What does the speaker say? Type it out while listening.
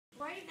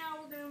now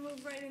we're going to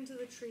move right into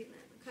the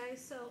treatment, okay?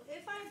 So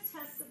if I've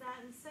tested that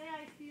and say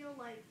I feel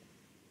like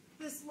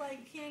this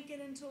leg can't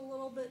get into a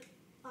little bit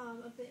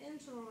of the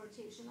internal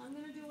rotation, I'm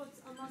going to do what's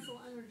a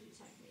muscle energy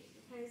technique,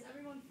 okay? Is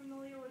everyone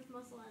familiar with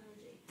muscle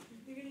energy?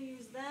 You're going to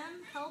use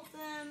them, help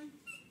them,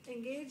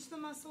 engage the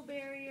muscle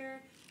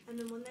barrier, and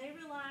then when they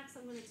relax,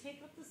 I'm going to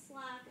take up the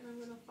slack and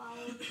I'm going to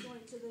follow the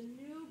joint to the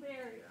new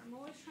barrier. I'm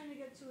always trying to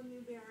get to a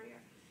new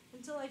barrier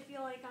until I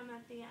feel like I'm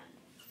at the end.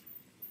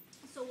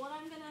 So what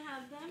I'm going to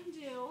have them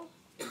do,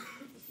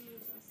 let's move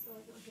this so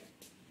I go here.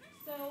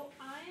 So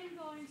I am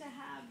going to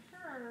have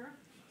her,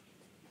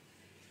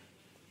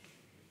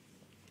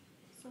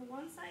 so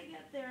once I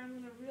get there, I'm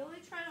going to really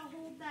try to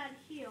hold that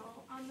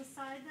heel on the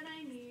side that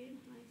I need.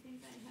 And I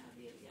think I have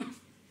you, yeah.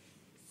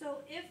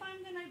 So if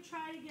I'm going to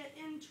try to get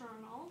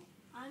internal,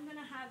 I'm going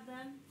to have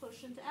them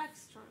push into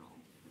external,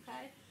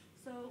 okay?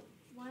 So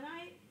when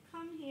I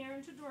come here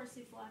into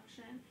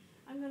dorsiflexion,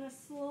 I'm going to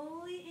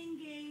slowly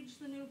engage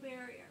the new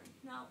barrier.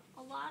 Now,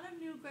 a lot of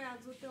new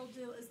grads, what they'll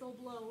do is they'll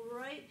blow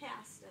right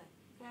past it,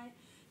 okay?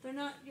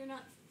 You're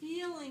not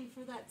feeling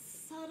for that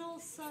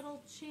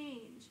subtle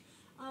change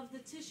of the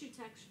tissue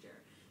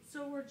texture.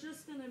 So we're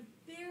just going to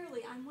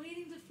barely, I'm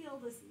waiting to feel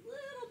this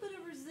little bit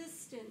of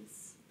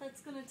resistance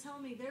that's going to tell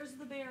me there's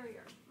the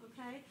barrier,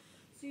 okay?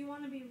 So you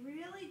want to be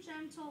really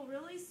gentle,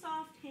 really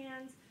soft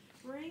hands,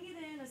 bring it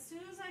in. As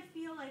soon as I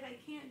feel like I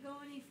can't go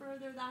any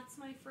further, that's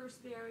my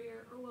first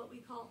barrier, or what we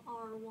call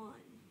R1,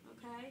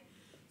 okay?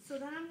 So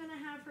then I'm going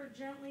to have her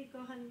gently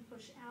go ahead and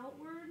push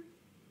outward.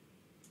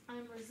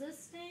 I'm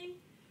resisting,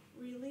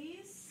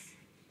 release,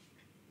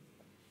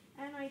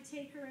 and I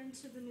take her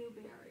into the new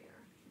barrier,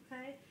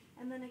 okay?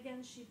 And then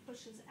again, she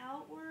pushes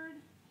outward,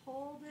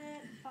 hold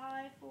it,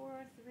 5,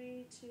 4,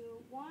 3, 2,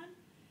 1,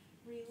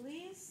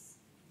 release,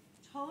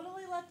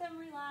 totally let them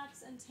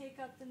relax and take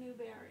up the new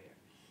barrier.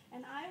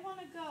 And I want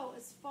to go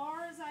as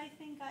far as I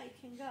think I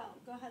can go.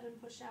 Go ahead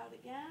and push out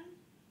again,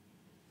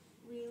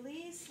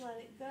 release, let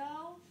it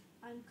go.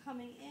 I'm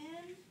coming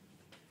in.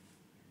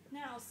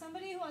 Now,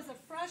 somebody who has a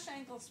fresh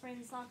ankle sprain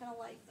is not going to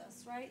like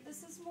this, right?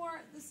 This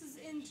is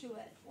into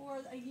it.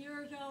 Or a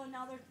year ago, and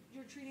now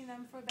you're treating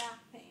them for back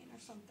pain or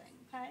something,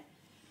 okay?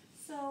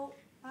 So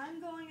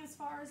I'm going as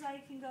far as I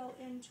can go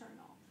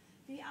internal.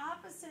 The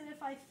opposite,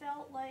 if I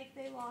felt like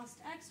they lost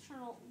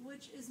external,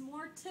 which is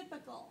more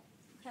typical,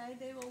 okay?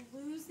 They will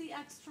lose the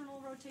external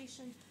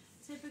rotation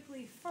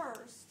typically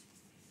first.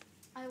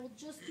 I will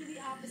just do the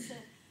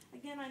opposite.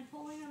 Again, I'm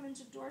pulling them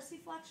into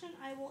dorsiflexion.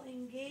 I will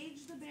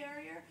engage the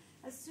barrier.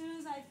 As soon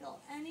as I feel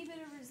any bit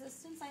of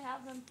resistance, I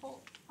have them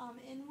pull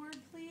inward,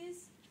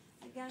 please,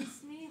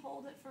 against me.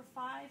 Hold it for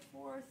 5,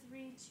 4,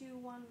 3, 2,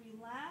 1,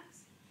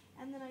 relax.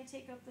 And then I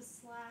take up the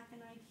slack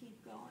and I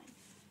keep going.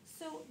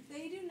 So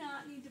they do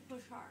not need to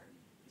push hard.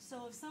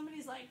 So if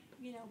somebody's like,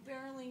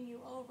 barreling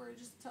you over,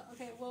 just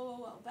okay,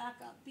 whoa, back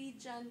up. Be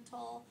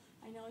gentle.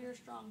 I know you're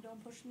strong.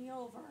 Don't push me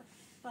over.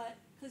 But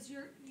because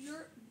you're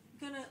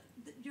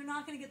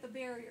not gonna get the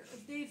barrier.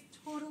 If they've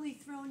totally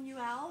thrown you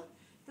out,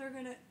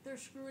 they're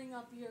screwing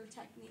up your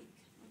technique.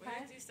 Okay?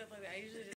 When I do stuff like that, I usually just